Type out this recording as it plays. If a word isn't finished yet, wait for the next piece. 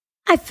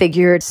I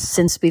figured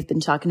since we've been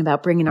talking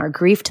about bringing our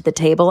grief to the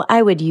table,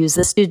 I would use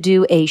this to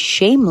do a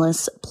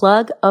shameless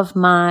plug of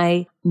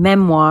my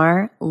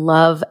memoir,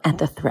 Love at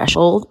the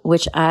Threshold,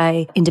 which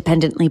I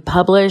independently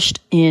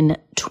published in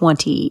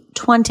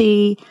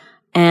 2020.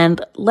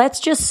 And let's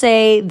just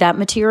say that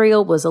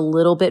material was a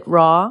little bit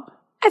raw.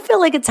 I feel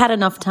like it's had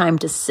enough time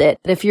to sit.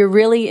 If you're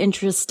really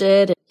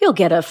interested, you'll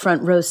get a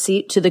front row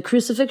seat to the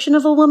crucifixion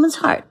of a woman's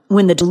heart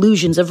when the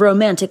delusions of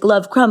romantic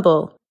love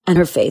crumble and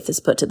her faith is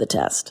put to the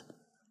test.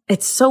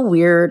 It's so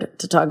weird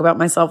to talk about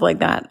myself like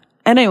that.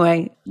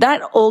 Anyway,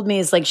 that old me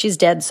is like she's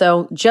dead.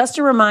 So just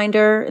a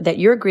reminder that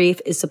your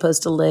grief is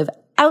supposed to live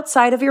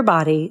outside of your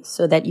body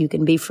so that you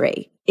can be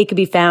free. It can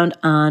be found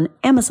on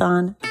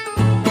Amazon.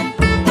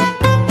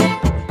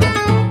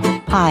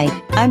 Hi,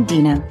 I'm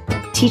Dina,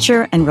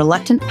 teacher and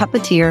reluctant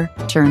puppeteer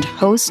turned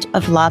host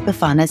of La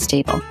Befana's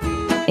Table,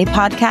 a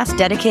podcast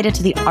dedicated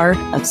to the art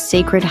of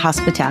sacred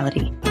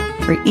hospitality,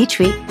 where each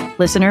week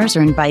listeners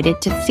are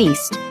invited to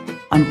feast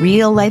on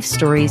real-life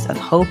stories of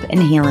hope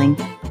and healing,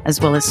 as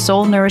well as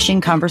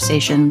soul-nourishing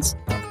conversations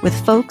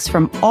with folks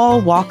from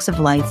all walks of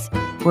life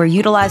who are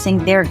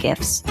utilizing their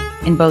gifts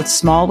in both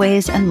small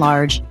ways and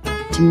large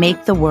to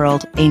make the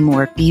world a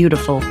more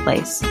beautiful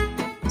place.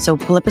 So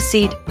pull up a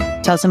seat,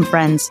 tell some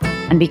friends,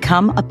 and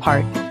become a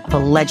part of a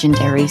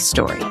legendary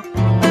story.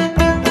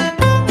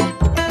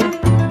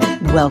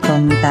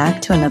 Welcome back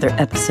to another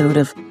episode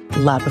of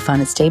La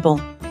Befana's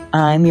Table.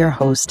 I'm your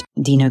host,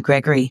 Dina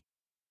Gregory.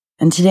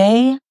 And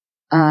today,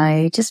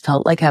 I just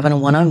felt like having a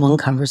one-on-one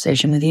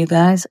conversation with you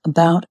guys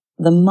about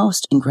the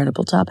most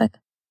incredible topic,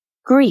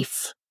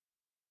 grief.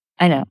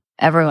 I know,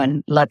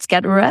 everyone, let's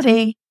get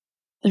ready.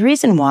 The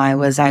reason why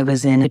was I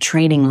was in a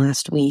training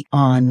last week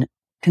on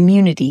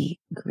community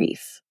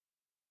grief.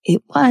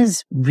 It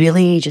was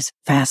really just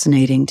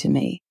fascinating to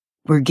me.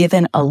 We're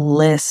given a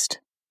list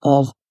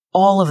of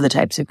all of the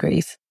types of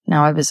grief.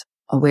 Now, I was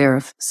aware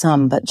of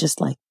some, but just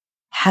like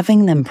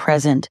having them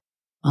present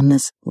on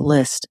this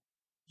list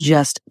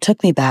just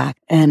took me back,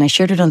 and I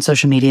shared it on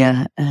social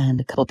media,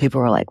 and a couple of people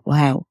were like,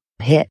 wow,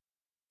 hit.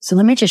 So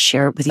let me just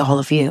share it with all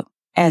of you.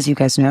 As you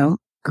guys know,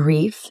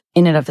 grief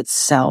in and of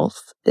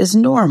itself is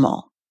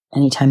normal.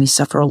 Anytime you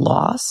suffer a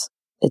loss,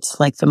 it's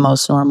like the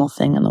most normal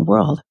thing in the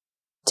world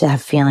to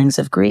have feelings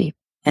of grief.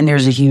 And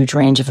there's a huge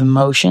range of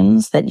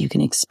emotions that you can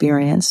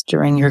experience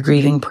during your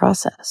grieving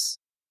process.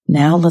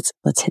 Now let's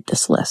hit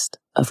this list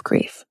of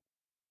grief.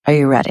 Are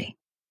you ready?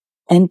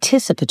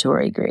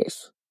 Anticipatory grief.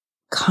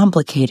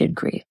 Complicated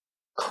grief,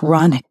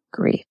 chronic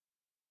grief,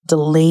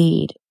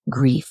 delayed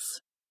grief,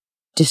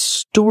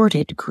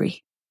 distorted grief,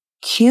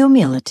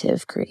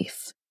 cumulative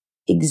grief,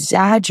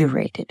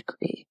 exaggerated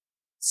grief,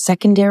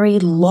 secondary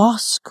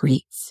loss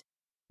grief,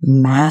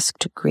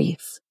 masked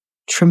grief,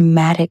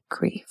 traumatic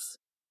grief,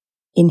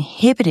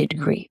 inhibited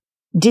grief,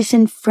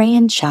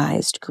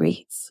 disenfranchised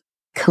grief,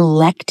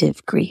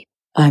 collective grief.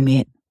 I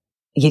mean,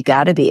 you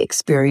got to be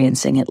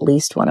experiencing at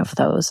least one of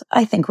those.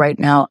 I think right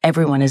now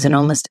everyone is in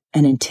almost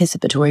an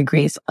anticipatory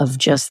grief of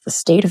just the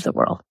state of the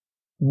world.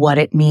 What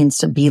it means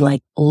to be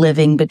like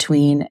living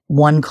between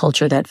one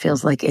culture that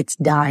feels like it's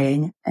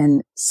dying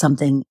and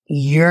something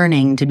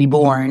yearning to be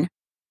born,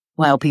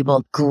 while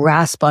people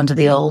grasp onto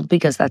the old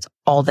because that's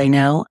all they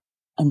know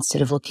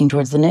instead of looking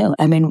towards the new.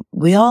 I mean,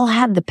 we all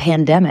had the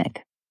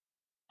pandemic,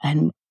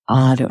 and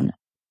I don't know.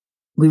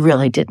 We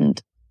really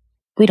didn't.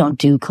 We don't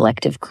do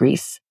collective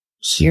grief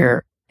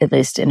here, at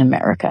least in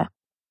America.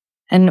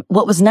 And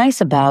what was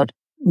nice about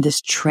this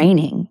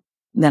training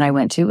that I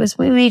went to was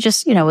we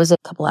just, it was a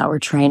couple-hour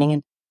training,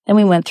 and then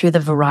we went through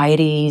the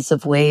varieties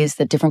of ways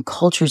that different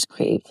cultures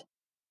grieve.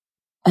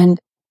 And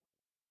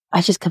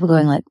I just kept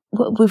going like,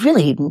 we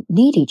really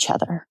need each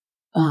other.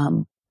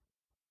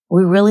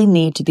 We really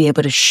need to be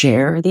able to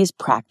share these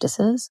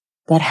practices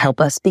that help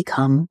us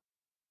become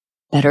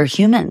better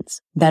humans,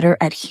 better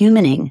at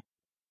humaning,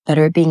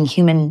 better at being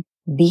human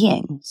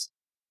beings.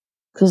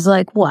 Because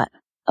like what?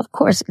 Of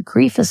course,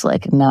 grief is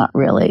like not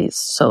really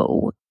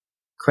so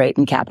great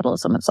in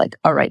capitalism. It's like,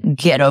 all right,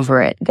 get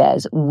over it,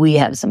 guys. We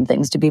have some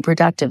things to be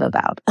productive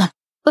about,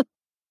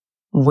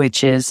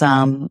 which is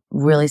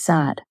really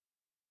sad.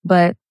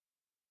 But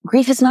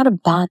grief is not a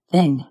bad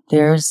thing.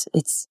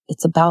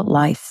 It's about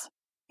life.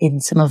 In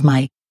some of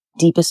my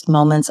deepest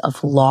moments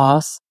of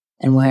loss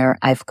and where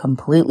I've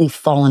completely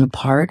fallen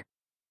apart,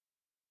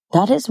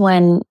 that is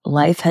when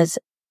life has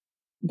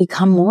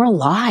become more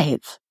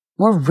alive,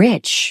 more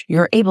rich.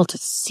 You're able to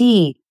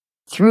see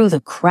through the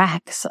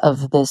cracks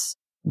of this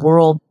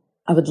world.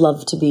 I would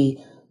love to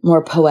be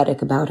more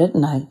poetic about it,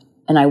 and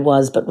I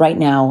was, but right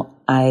now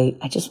I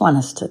just want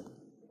us to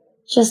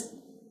just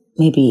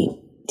maybe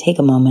take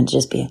a moment,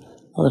 just be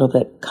a little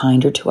bit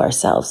kinder to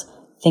ourselves,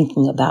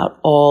 thinking about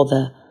all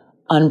the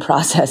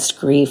unprocessed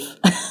grief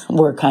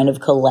we're kind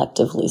of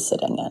collectively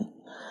sitting in,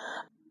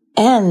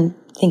 and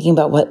thinking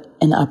about what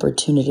an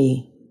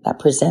opportunity that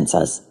presents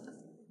us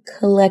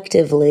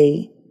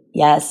collectively.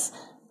 Yes,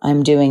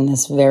 I'm doing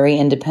this very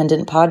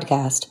independent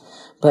podcast,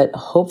 but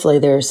hopefully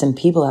there are some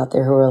people out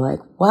there who are like,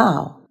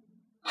 wow,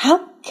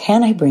 how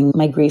can I bring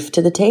my grief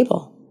to the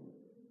table?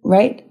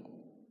 Right?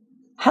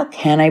 how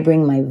can I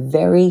bring my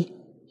very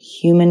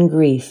human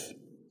grief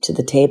to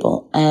the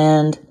table?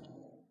 And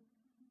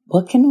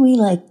what can we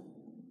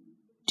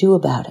do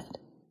about it?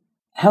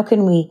 How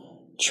can we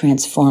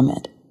transform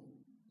it?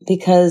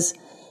 Because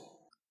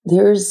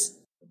there's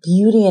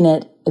beauty in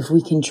it if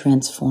we can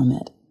transform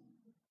it.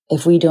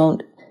 If we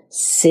don't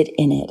sit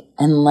in it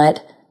and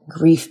let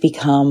grief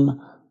become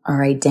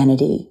our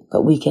identity,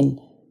 but we can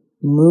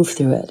move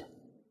through it.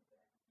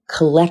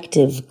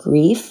 Collective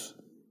grief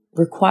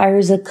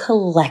requires a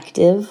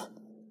collective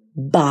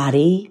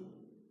body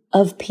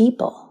of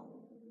people.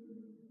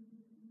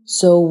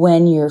 So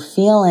when you're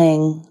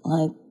feeling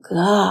like,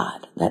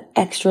 God, that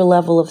extra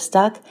level of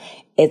stuck,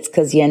 it's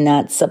because you're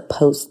not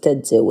supposed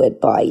to do it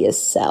by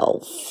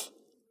yourself.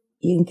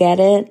 You get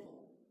it?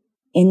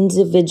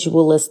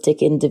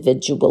 Individualistic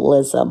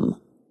individualism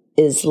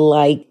is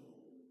like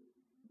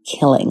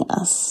killing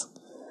us.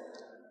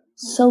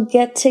 So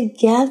get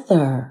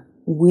together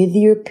with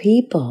your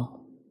people.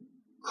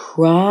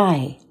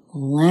 Cry,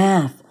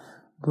 laugh,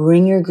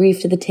 bring your grief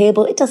to the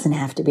table. It doesn't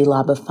have to be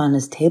La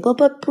Befana's table,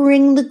 but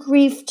bring the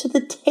grief to the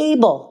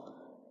table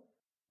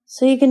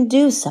so you can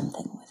do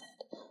something with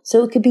it.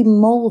 So it could be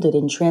molded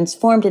and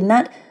transformed, and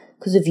not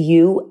because of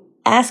you.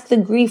 Ask the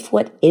grief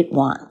what it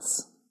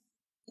wants.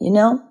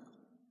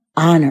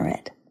 Honor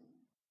it.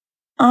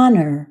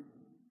 Honor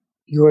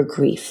your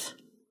grief.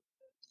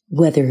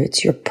 Whether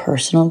it's your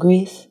personal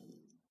grief,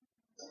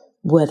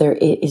 whether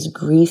it is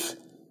grief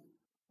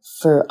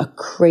for a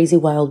crazy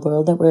wild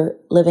world that we're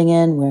living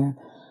in, where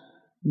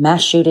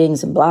mass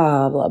shootings and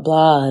blah, blah,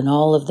 blah, and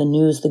all of the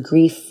news, the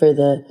grief for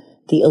the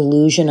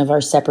illusion of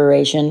our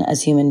separation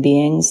as human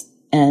beings,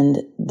 and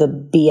the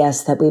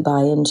BS that we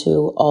buy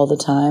into all the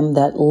time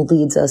that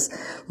leads us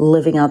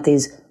living out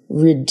these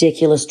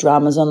ridiculous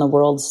dramas on the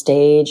world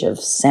stage of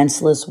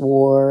senseless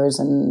wars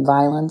and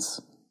violence.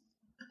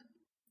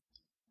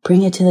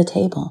 Bring it to the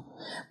table.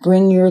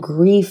 Bring your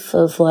grief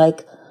of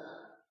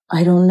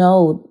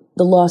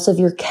the loss of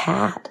your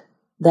cat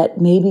that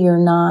maybe you're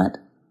not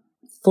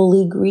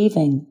fully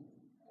grieving.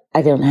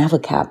 I don't have a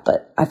cat,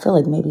 but I feel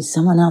like maybe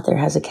someone out there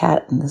has a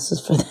cat and this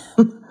is for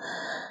them.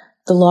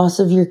 The loss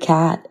of your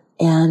cat,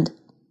 and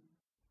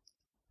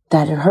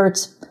that it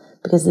hurts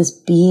because this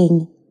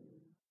being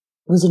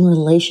was in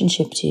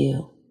relationship to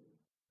you.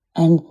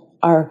 And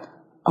our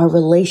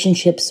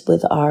relationships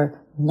with our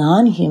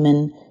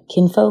non-human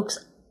kinfolks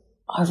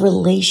are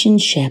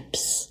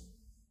relationships.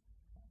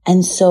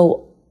 And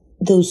so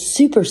those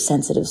super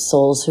sensitive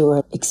souls who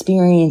are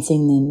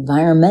experiencing the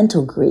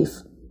environmental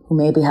grief, who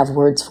maybe have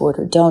words for it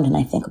or don't, and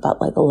I think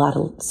about a lot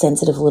of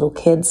sensitive little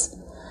kids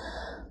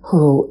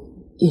who,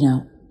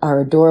 are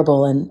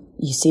adorable, and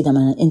you see them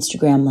on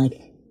Instagram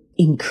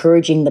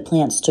encouraging the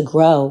plants to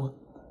grow.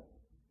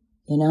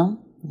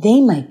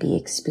 They might be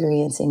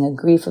experiencing a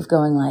grief of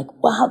going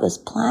wow, this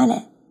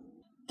planet.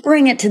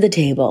 Bring it to the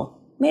table.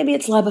 Maybe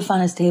it's La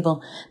Befana's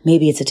table.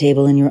 Maybe it's a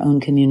table in your own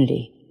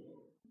community.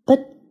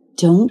 But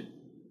don't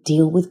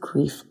deal with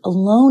grief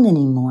alone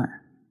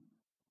anymore.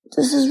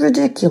 This is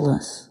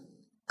ridiculous.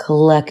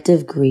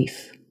 Collective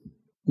grief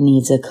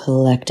needs a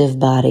collective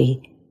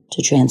body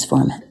to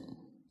transform it.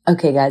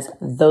 Okay, guys,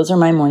 those are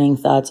my morning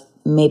thoughts.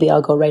 Maybe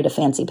I'll go write a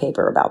fancy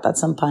paper about that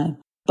sometime,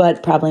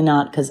 but probably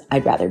not, because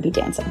I'd rather be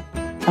dancing.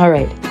 All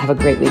right, have a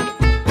great week.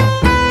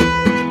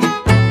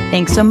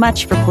 Thanks so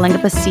much for pulling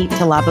up a seat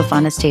to La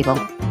Befana's table.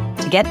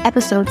 To get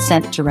episodes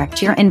sent direct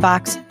to your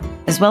inbox,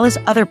 as well as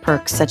other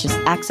perks such as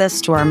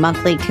access to our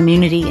monthly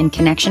community and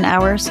connection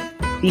hours,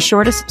 be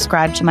sure to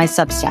subscribe to my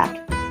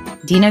Substack,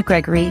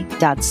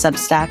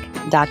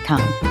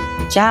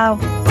 dinagregory.substack.com.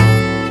 Ciao.